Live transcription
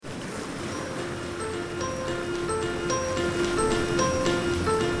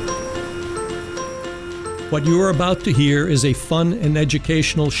What you are about to hear is a fun and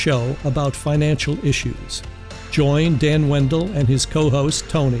educational show about financial issues. Join Dan Wendell and his co-host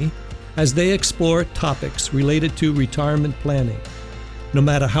Tony as they explore topics related to retirement planning. No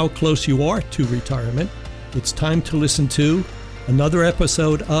matter how close you are to retirement, it's time to listen to another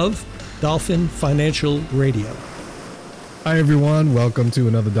episode of Dolphin Financial Radio. Hi, everyone. Welcome to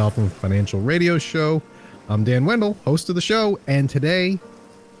another Dolphin Financial Radio show. I'm Dan Wendell, host of the show, and today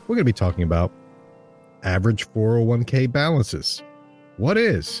we're going to be talking about average 401k balances. What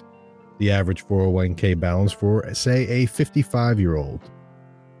is the average 401k balance for, say, a 55-year-old?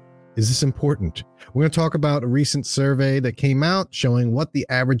 Is this important? We're going to talk about a recent survey that came out showing what the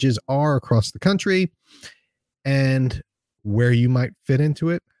averages are across the country and where you might fit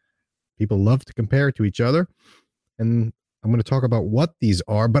into it. People love to compare to each other. And I'm going to talk about what these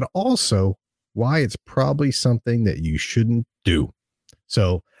are, but also why it's probably something that you shouldn't do.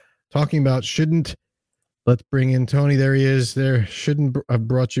 So talking about shouldn't, let's bring in Tony. There he is. There shouldn't have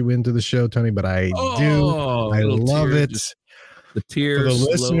brought you into the show, Tony, but I do. I love it. The tears for the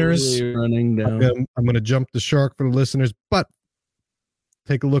listeners running down. I'm going to jump the shark for the listeners, but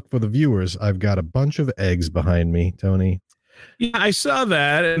take a look for the viewers. I've got a bunch of eggs behind me, Tony. Yeah, I saw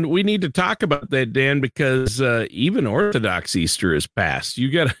that, and we need to talk about that, Dan, because even Orthodox Easter is past.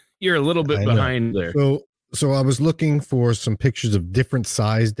 You're a little bit behind there. So I was looking for some pictures of different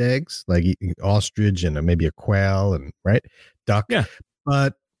sized eggs, like ostrich and maybe a quail and duck. Yeah.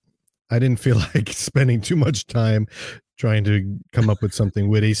 But I didn't feel like spending too much time trying to come up with something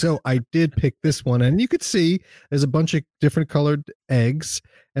witty. So I did pick this one, and you could see there's a bunch of different colored eggs,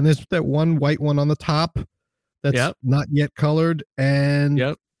 and there's that one white one on the top that's not yet colored, and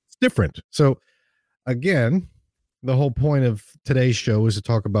it's different. So again, the whole point of today's show is to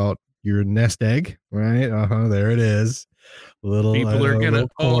talk about your nest egg, right? There it is. People are gonna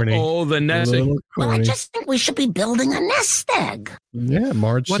the nest egg. Well, I just think we should be building a nest egg. Yeah,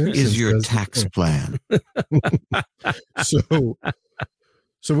 Marge. What is your tax plan?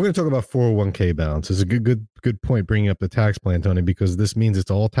 So we're going to talk about 401k balance. It's a good point bringing up the tax plan, Tony, because this means it's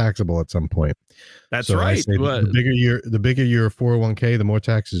all taxable at some point. That's right. The bigger your 401k, the more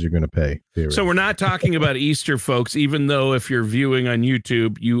taxes you're going to pay. So we're not talking about Easter, folks, even though if you're viewing on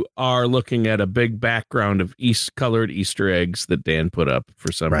YouTube, you are looking at a big background of colored Easter eggs that Dan put up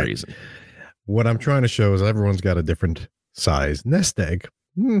for some reason. What I'm trying to show is everyone's got a different size nest egg.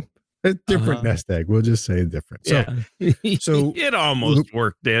 A different nest egg. We'll just say different. So it almost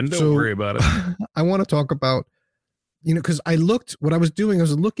worked, Dan. Don't worry about it. I want to talk about, because I was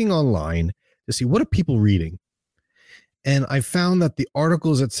looking online to see what are people reading. And I found that the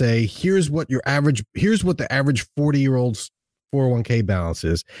articles that say, here's what the average 40-year-old's 401k balance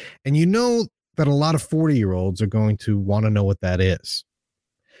is. And you know that a lot of 40-year-olds are going to want to know what that is.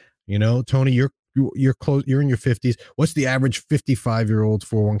 Tony, you're close. You're in your 50s. What's the average 55-year-old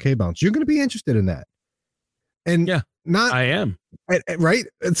 401k balance? You're going to be interested in that. And I am. Right.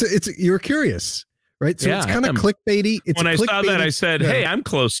 It's you're curious, right? So it's kind of clickbaity. When I saw that, I said, "Hey, I'm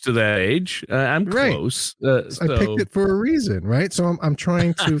close to that age. I'm close." I picked it for a reason, right? So I'm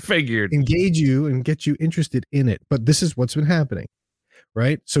trying to engage you and get you interested in it. But this is what's been happening.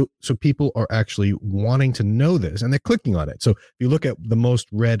 Right. So people are actually wanting to know this and they're clicking on it. So if you look at the most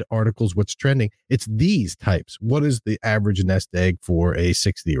read articles, what's trending, it's these types. What is the average nest egg for a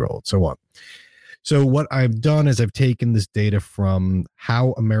 60-year-old? So on. So what I've done is I've taken this data from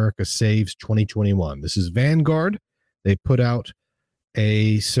How America Saves 2021. This is Vanguard. They put out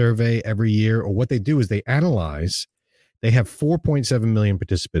a survey every year, or what they do is they analyze. They have 4.7 million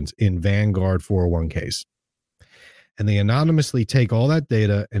participants in Vanguard 401ks. And they anonymously take all that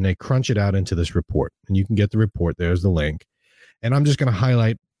data and they crunch it out into this report. And you can get the report. There's the link. And I'm just going to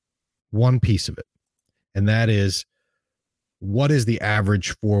highlight one piece of it. And that is, what is the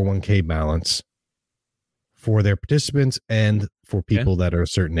average 401k balance for their participants and for people that are a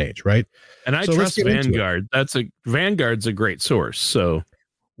certain age, right? And I trust Vanguard. Vanguard's a great source. So,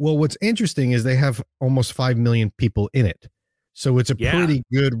 well, what's interesting is they have almost 5 million people in it. So it's a pretty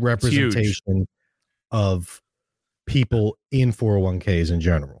good representation of people in 401ks in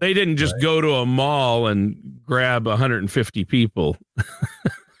general. They didn't just go to a mall and grab 150 people.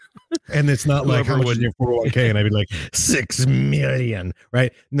 And it's not like, how much is your 401k? And I'd be like, 6 million,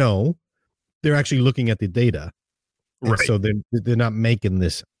 right? No, they're actually looking at the data. Right. So they're not making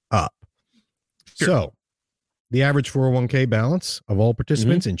this up. Sure. So the average 401k balance of all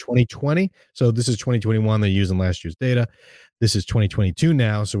participants in 2020. So this is 2021. They're using last year's data. This is 2022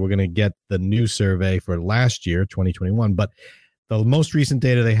 now. So we're going to get the new survey for last year, 2021. But the most recent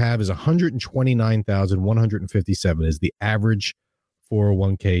data they have is 129,157 is the average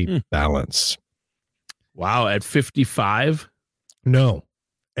 401k balance. Wow, at 55? No,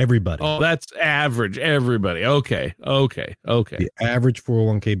 everybody. Oh, that's average. Everybody. Okay. The average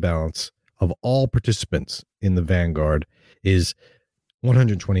 401k balance of all participants in the Vanguard is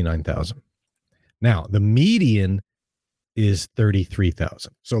 129,000. Now, the median is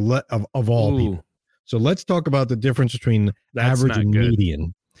 33,000. So of all people. So let's talk about the difference between average and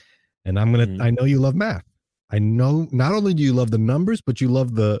median. And I know you love math. I know not only do you love the numbers, but you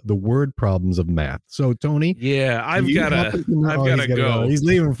love the word problems of math. So Tony, yeah, I've got to go. He's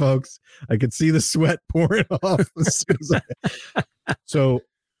leaving, folks. I could see the sweat pouring off. So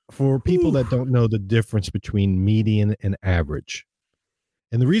for people that don't know the difference between median and average,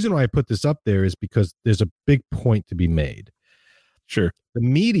 and the reason why I put this up there is because there's a big point to be made. Sure. The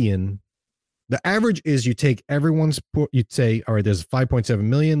median, the average is you take you'd say, all right, there's 5.7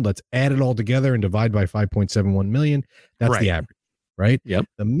 million. Let's add it all together and divide by 5.71 million. That's the average, right? Yep.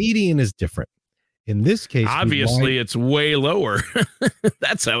 The median is different. In this case, obviously it's way lower.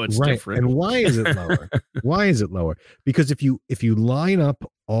 That's how it's different. And why is it lower? Why is it lower? Because if you line up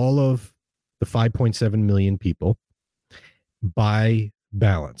all of the 5.7 million people by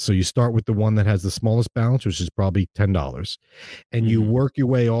balance. So you start with the one that has the smallest balance, which is probably $10, and you work your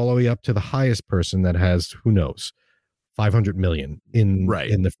way all the way up to the highest person that has, who knows, 500 million in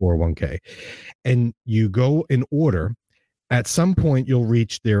the 401k, and you go in order. At some point, you'll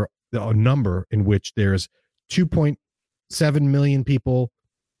reach a number in which there's 2.7 million people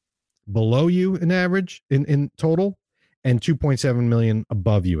below you in average in total, and 2.7 million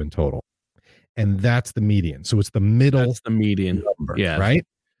above you in total. And that's the median. So it's the middle. That's the median number, right?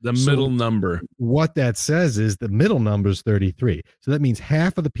 The middle number. What that says is the middle number is 33. So that means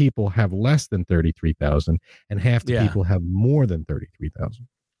half of the people have less than 33,000 and half the people have more than 33,000.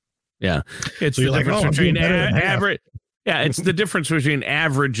 Yeah. It's the difference between average. Yeah, it's the difference between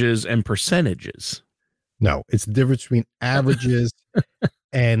averages and percentages. No, it's the difference between averages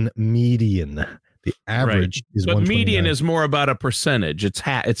and median. The average is, but median is more about a percentage. It's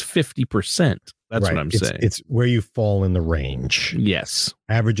 50%. That's what I'm saying. It's where you fall in the range. Yes.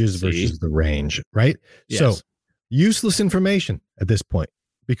 Averages versus the range, right? Yes. So useless information at this point,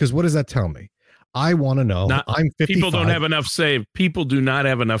 because what does that tell me? I want to know. I'm 55. People don't have enough saved. People do not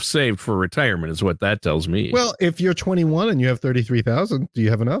have enough saved for retirement is what that tells me. Well, if you're 21 and you have 33,000, do you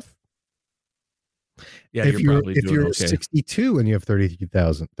have enough? Yeah, if you're 62 and you have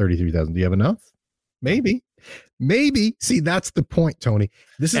 33,000, do you have enough? Maybe. See, that's the point, Tony.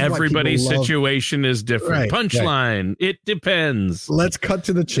 This is everybody's situation is different. Punchline. It depends. Let's cut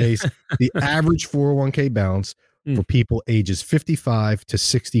to the chase. The average 401k balance for people ages 55 to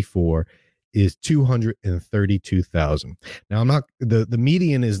 64 is 232,000. Now, I'm not the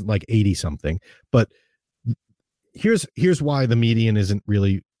median is like 80 something, but here's why the median isn't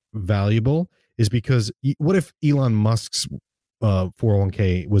really valuable is because what if Elon Musk's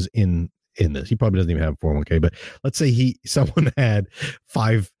 401k was in this? He probably doesn't even have 401k, but let's say someone had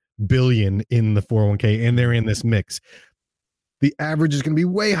 5 billion in the 401k and they're in this mix. The average is going to be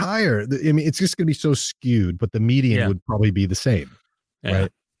way higher. I mean, it's just going to be so skewed, but the median would probably be the same,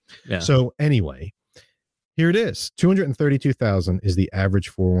 right? Yeah. So anyway, here it is. 232,000 is the average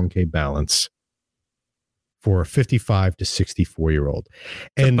 401k balance for a 55 to 64-year-old.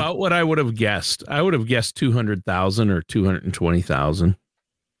 And about what I would have guessed. I would have guessed 200,000 or 220,000.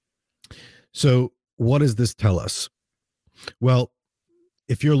 So what does this tell us? Well,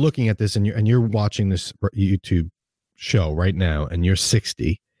 if you're looking at this and you're watching this YouTube show right now and you're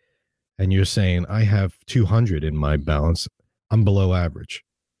 60 and you're saying, I have 200 in my balance, I'm below average.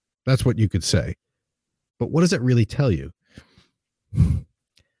 That's what you could say. But what does it really tell you?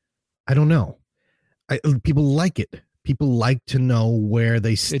 I don't know. People like it. People like to know where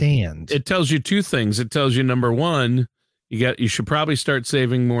they stand. It tells you two things. It tells you, number one, you should probably start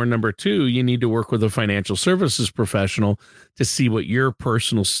saving more. Number two, you need to work with a financial services professional to see what your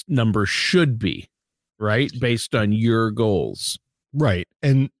personal number should be, right? Based on your goals. Right.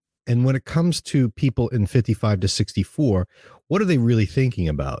 And when it comes to people in 55 to 64, what are they really thinking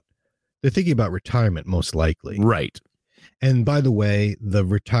about? They're thinking about retirement, most likely. Right. And by the way,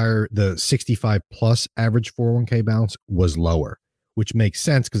 the 65 plus average 401k balance was lower, which makes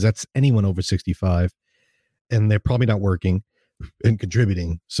sense because that's anyone over 65 and they're probably not working and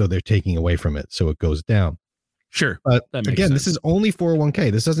contributing. So they're taking away from it. So it goes down. Sure. But again, this is only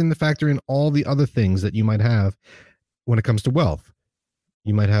 401k. This doesn't factor in all the other things that you might have when it comes to wealth.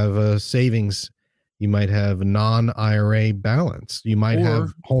 You might have savings. You might have a non-IRA balance. You might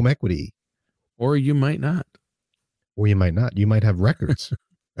have home equity. Or you might not. Or you might not. You might have records.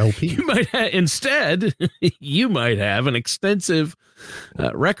 LP. You might instead, you might have an extensive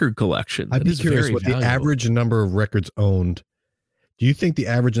record collection. I'd be curious what the average number of records owned. Do you think the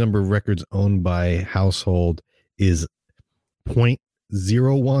average number of records owned by household is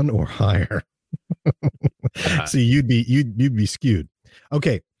 0.01 or higher? See, you'd be skewed.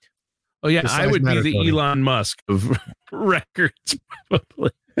 Okay. Oh yeah, I would be the Elon Musk of records,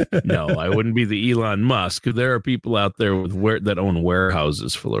 probably. No, I wouldn't be the Elon Musk. There are people out there that own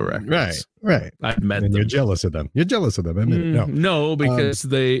warehouses full of records. Right. I've met them. You're jealous of them. Admit it. No, because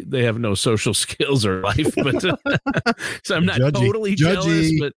they have no social skills or life. But so I'm not totally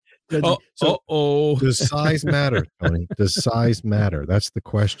jealous. But does size matter, Tony? Does size matter? That's the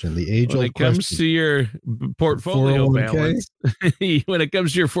question. The age-old question. When it comes to your portfolio 401k? balance, when it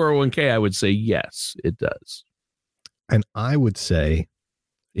comes to your 401k, I would say yes, it does. And I would say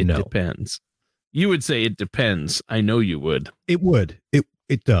it depends. You would say it depends. I know you would. It would.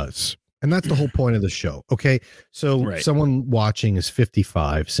 It does. And that's the whole point of the show. Okay. So someone watching is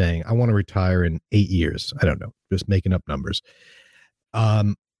 55 saying, I want to retire in 8 years. I don't know. Just making up numbers.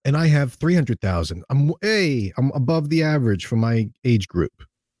 And I have 300,000. I'm above the average for my age group,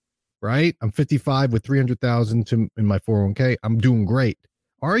 right? I'm 55 with 300,000 in my 401k. I'm doing great.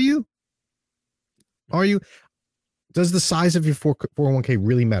 Are you? Does the size of your 401k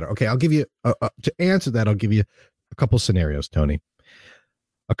really matter? Okay, I'll give you to answer that. I'll give you a couple scenarios, Tony.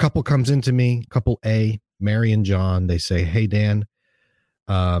 A couple comes into me, couple A, Mary and John. They say, "Hey, Dan,"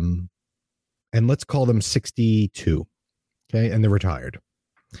 and let's call them 62. Okay, and they're retired.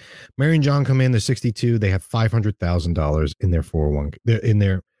 Mary and John come in. They're 62. They have $500,000 in their 401k, in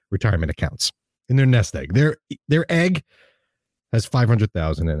their retirement accounts, in their nest egg. Their egg has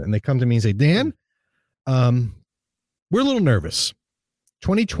 500,000 in it, and they come to me and say, "Dan, we're a little nervous.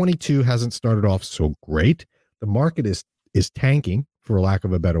 2022 hasn't started off so great. The market is tanking, for lack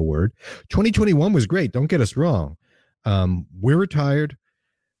of a better word. 2021 was great. Don't get us wrong. We're retired,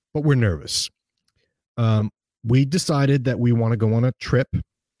 but we're nervous. We decided that we want to go on a trip.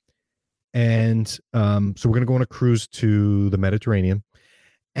 And so we're going to go on a cruise to the Mediterranean.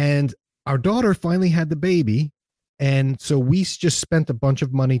 And our daughter finally had the baby. And so we just spent a bunch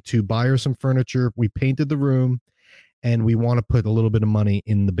of money to buy her some furniture. We painted the room. And we want to put a little bit of money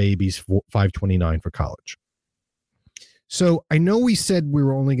in the baby's 529 for college. So I know we said we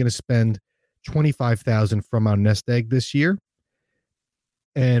were only going to spend $25,000 from our nest egg this year,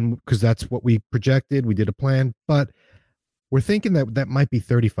 and because that's what we projected, we did a plan. But we're thinking that might be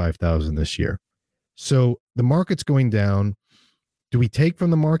 $35,000 this year. So the market's going down. Do we take from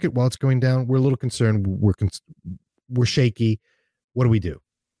the market while it's going down? We're a little concerned. We're shaky. What do we do?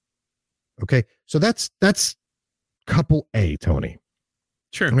 Okay, so that's couple A, Tony.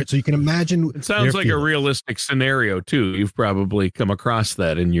 Sure. All right, so you can imagine. It sounds like a realistic scenario too. You've probably come across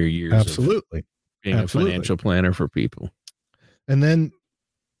that in your years. Absolutely. Of being a financial planner for people. And then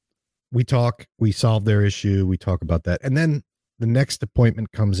we solve their issue. We talk about that. And then the next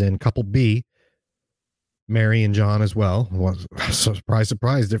appointment comes in, couple B, Mary and John as well. Surprise,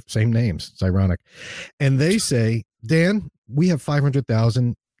 surprise, they're same names. It's ironic. And they say, Dan, we have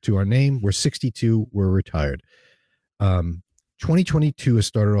 500,000 to our name. We're 62. We're retired. 2022 has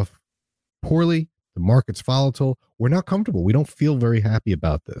started off poorly. The market's volatile. We're not comfortable. We don't feel very happy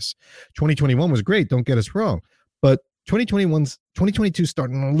about this. 2021 was great. Don't get us wrong. But 2022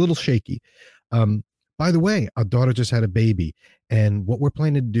 starting a little shaky. By the way, our daughter just had a baby. And what we're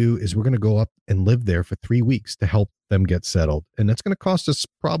planning to do is we're going to go up and live there for 3 weeks to help them get settled. And that's going to cost us,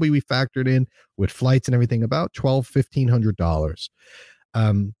 probably we factored in with flights and everything, about $1,500.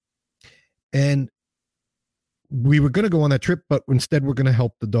 And we were going to go on that trip, but instead we're going to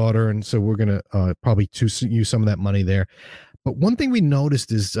help the daughter. And so we're going to probably use some of that money there. But one thing we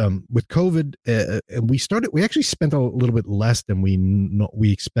noticed is with COVID, we actually spent a little bit less than we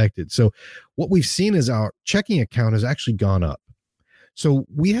expected. So what we've seen is our checking account has actually gone up. So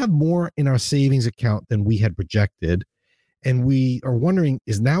we have more in our savings account than we had projected. And we are wondering,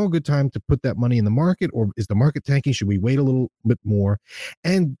 is now a good time to put that money in the market, or is the market tanking? Should we wait a little bit more?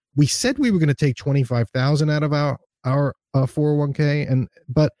 And we said we were going to take 25,000 out of our 401k,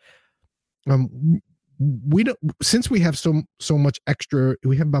 but we don't, since we have so much extra,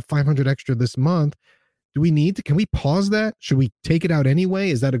 we have about 500 extra this month. Can we pause that? Should we take it out anyway?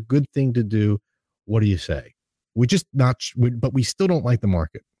 Is that a good thing to do? What do you say? But we still don't like the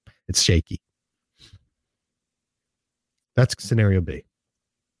market. It's shaky. That's scenario B.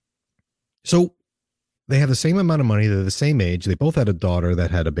 So they have the same amount of money. They're the same age. They both had a daughter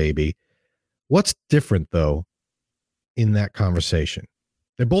that had a baby. What's different, though, in that conversation?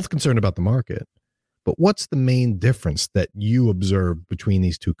 They're both concerned about the market, but what's the main difference that you observe between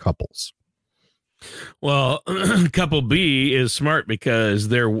these two couples? Well, couple B is smart because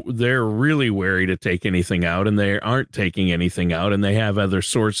they're really wary to take anything out, and they aren't taking anything out, and they have other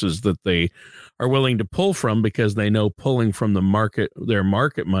sources that they are willing to pull from because they know pulling from the market, their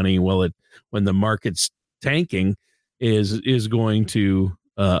market money, when the market's tanking, is going to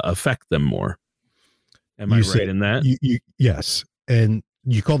affect them more. Am I right in that? Yes, and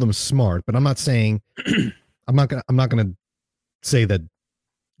you call them smart, but I'm not saying I'm not gonna say that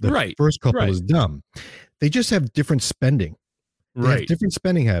the first couple is dumb. They just have different spending. They have different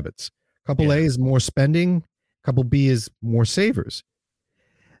spending habits. Couple A is more spending. Couple B is more savers.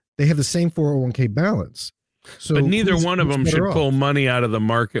 They have the same 401k balance. So but neither one of them should pull money out of the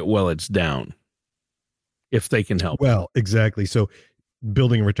market while it's down, if they can help. Well, exactly. So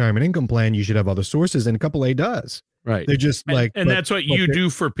building a retirement income plan, you should have other sources, and Couple A does. Right. They're just and that's what you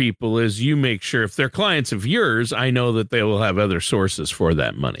do for people is you make sure if they're clients of yours, I know that they will have other sources for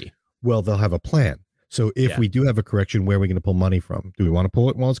that money. Well, they'll have a plan. So if we do have a correction, where are we going to pull money from? Do we want to pull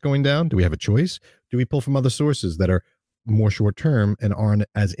it while it's going down? Do we have a choice? Do we pull from other sources that are more short term and aren't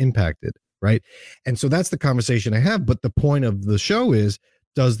as impacted? Right. And so that's the conversation I have. But the point of the show is,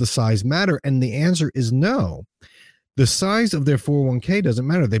 does the size matter? And the answer is no. The size of their 401k doesn't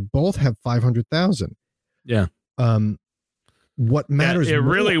matter. They both have 500,000. Yeah. What matters? It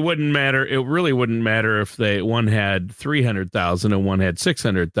really wouldn't matter. It really wouldn't matter if one had 300,000 and one had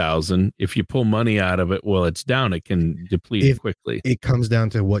 600,000. If you pull money out of it, well, it's down. It can deplete it quickly. It comes down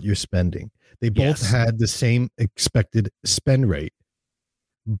to what you're spending. They both had the same expected spend rate,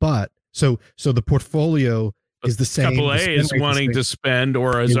 but so the portfolio is the same. Couple A is wanting to spend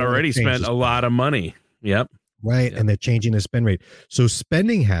or has already spent a lot of money. Yep. Right. Yep. And they're changing their spend rate. So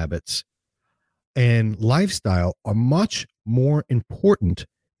spending habits and lifestyle are much more important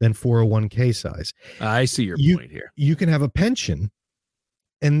than 401k size. I see your point here. You can have a pension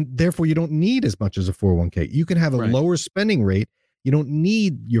and therefore you don't need as much as a 401k. You can have a lower spending rate. You don't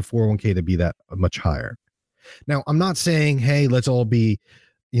need your 401k to be that much higher. Now, I'm not saying, hey, let's all be,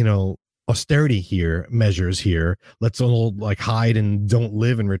 austerity measures here. Let's all hide and don't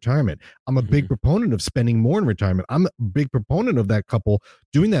live in retirement. I'm a big proponent of spending more in retirement. I'm a big proponent of that couple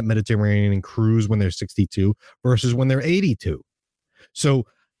doing that Mediterranean cruise when they're 62 versus when they're 82. So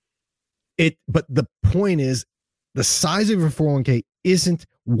but the point is, the size of your 401k isn't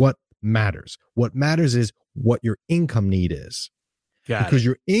what matters. What matters is what your income need is. Because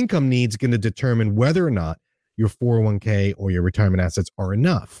your income need is going to determine whether or not your 401k or your retirement assets are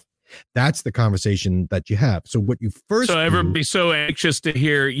enough. That's the conversation that you have. So what you first everybody's so anxious to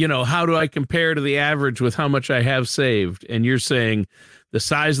hear, how do I compare to the average with how much I have saved? And you're saying the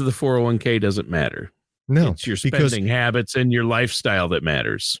size of the 401k doesn't matter. No, it's your spending habits and your lifestyle that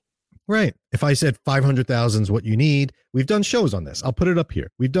matters. Right. If I said 500,000 is what you need, we've done shows on this. I'll put it up here.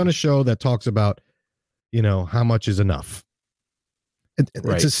 We've done a show that talks about, how much is enough.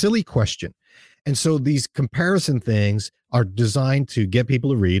 It's a silly question. And so these comparison things are designed to get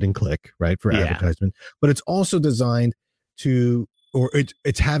people to read and click, right, for advertisement. But it's also designed to,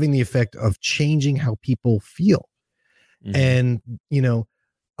 it's having the effect of changing how people feel. And,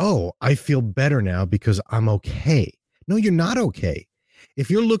 I feel better now because I'm okay. No, you're not okay.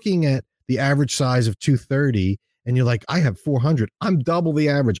 If you're looking at the average size of 230 and you're like, I have 400, I'm double the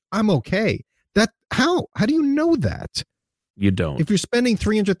average, I'm okay. How do you know that? You don't. If you're spending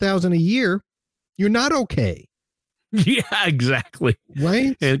 300,000 a year, you're not okay. Yeah, exactly.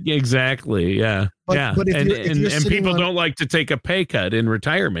 Right? Exactly. Yeah. But if people don't like to take a pay cut in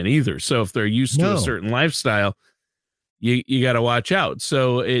retirement either. So if they're used to a certain lifestyle, you got to watch out.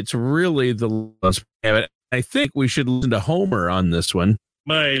 So it's really I think we should listen to Homer on this one.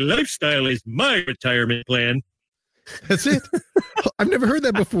 My lifestyle is my retirement plan. That's it. I've never heard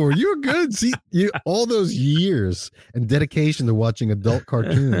that before. You're good. See, all those years and dedication to watching adult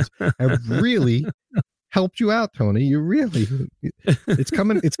cartoons have really helped you out, Tony. It's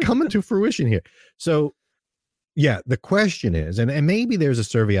coming to fruition here. So the question is, and maybe there's a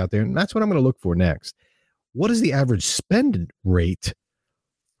survey out there, and that's what I'm going to look for next. What is the average spend rate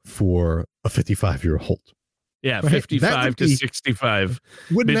for a 55-year-old? Yeah, 55 to 65.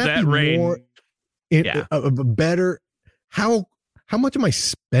 Wouldn't that be more better? How much am I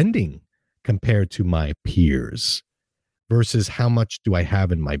spending compared to my peers versus how much do I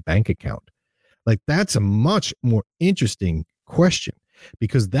have in my bank account? That's a much more interesting question,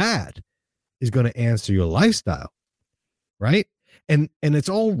 because that is going to answer your lifestyle, right? And it's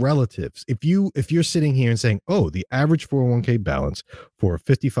all relatives. If you're sitting here and saying, oh, the average 401k balance for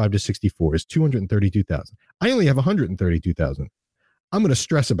 55 to 64 is 232,000. I only have 132,000. I'm going to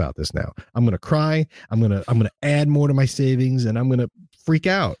stress about this now. I'm going to cry. I'm going to add more to my savings, and I'm going to freak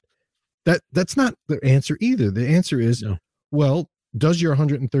out. That's not the answer either. The answer is, no. Well, does your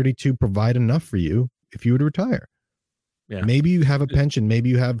 132 provide enough for you if you were to retire? Yeah. Maybe you have a pension. Maybe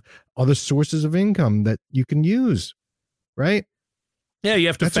you have other sources of income that you can use, right? Yeah, you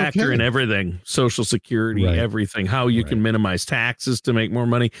have to factor in everything, Social Security, everything, how you can minimize taxes to make more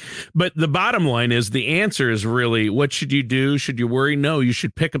money. But the bottom line is the answer is really, what should you do? Should you worry? No, you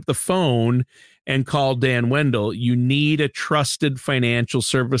should pick up the phone and call Dan Wendell. You need a trusted financial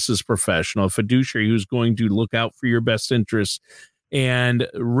services professional, a fiduciary who's going to look out for your best interests and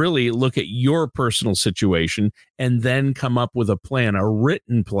really look at your personal situation and then come up with a plan, a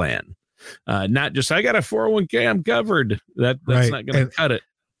written plan. Not just, I got a 401k, I'm covered. That's not going to cut it.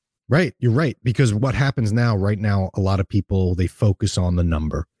 Right. You're right. Because what happens right now, a lot of people, they focus on the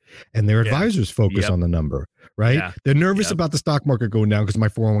number and their advisors focus on the number, right? Yeah. They're nervous about the stock market going down because my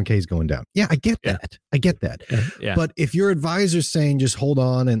 401k is going down. Yeah, I get that. I get that. Yeah. But if your advisor's saying, just hold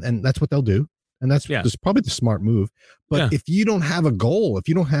on, and that's what they'll do. And that's probably the smart move. But if you don't have a goal, if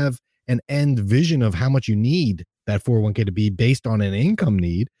you don't have an end vision of how much you need that 401k to be based on an income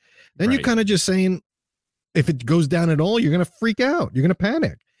need, then you're kind of just saying, if it goes down at all, you're going to freak out. You're going to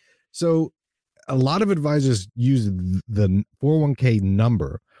panic. So a lot of advisors use the 401k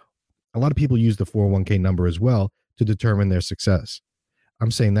number. A lot of people use the 401k number as well to determine their success.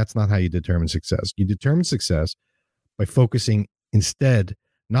 I'm saying that's not how you determine success. You determine success by focusing instead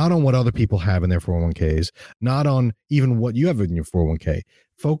not on what other people have in their 401ks, not on even what you have in your 401k.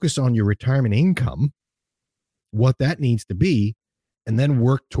 Focus on your retirement income, what that needs to be, and then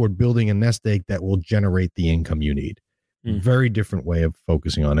work toward building a nest egg that will generate the income you need. Very different way of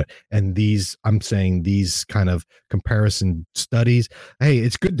focusing on it. And I'm saying these kind of comparison studies, hey,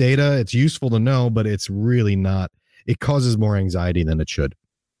 it's good data. It's useful to know, but it's really not. It causes more anxiety than it should.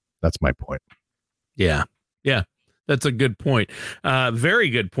 That's my point. Yeah. Yeah. That's a good point. Very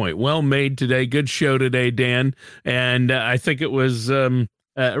good point. Well made today. Good show today, Dan. And I think it was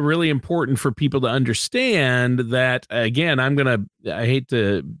really important for people to understand that, again, I hate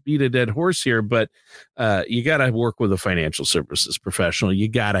to beat a dead horse here, but you got to work with a financial services professional. You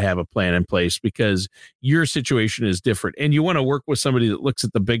got to have a plan in place because your situation is different. And you want to work with somebody that looks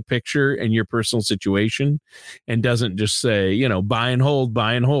at the big picture and your personal situation and doesn't just say, buy and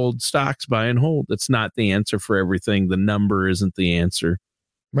hold stocks, buy and hold. That's not the answer for everything. The number isn't the answer.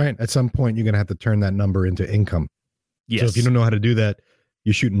 Right. At some point, you're going to have to turn that number into income. Yes. So if you don't know how to do that,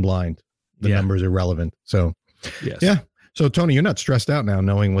 you're shooting blind. The numbers are irrelevant. So, So, Tony, you're not stressed out now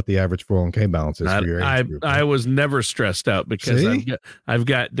knowing what the average 401k balance is for your age group. I was never stressed out because I've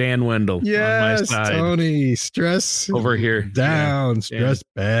got Dan Wendell on my side. Tony, stress over here down, stress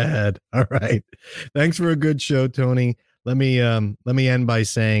bad. All right. Thanks for a good show, Tony. Let me end by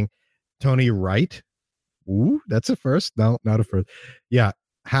saying, Tony, right? Ooh, that's a first. No, not a first. Yeah.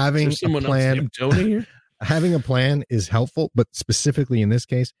 Having a plan. Tony here? Having a plan is helpful, but specifically in this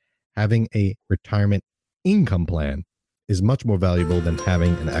case, having a retirement income plan is much more valuable than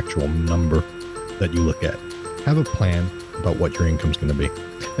having an actual number that you look at. Have a plan about what your income is going to be.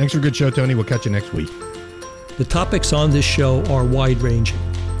 Thanks for a good show, Tony. We'll catch you next week. The topics on this show are wide-ranging,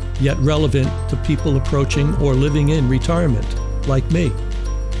 yet relevant to people approaching or living in retirement, like me.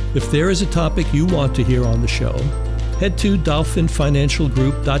 If there is a topic you want to hear on the show, head to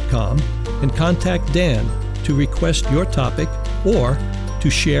dolphinfinancialgroup.com and contact Dan to request your topic or to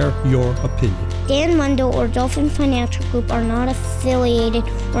share your opinion. Dan Wendell or Dolphin Financial Group are not affiliated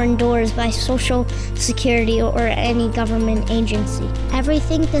or endorsed by Social Security or any government agency.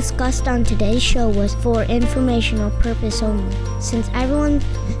 Everything discussed on today's show was for informational purpose only. Since everyone's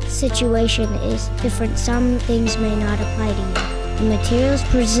situation is different, some things may not apply to you. The materials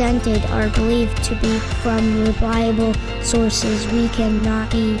presented are believed to be from reliable sources. We cannot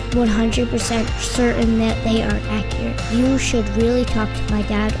be 100% certain that they are accurate. You should really talk to my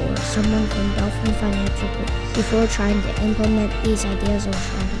dad or someone from Dolphin Financial Group before trying to implement these ideas or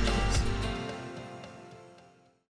strategies.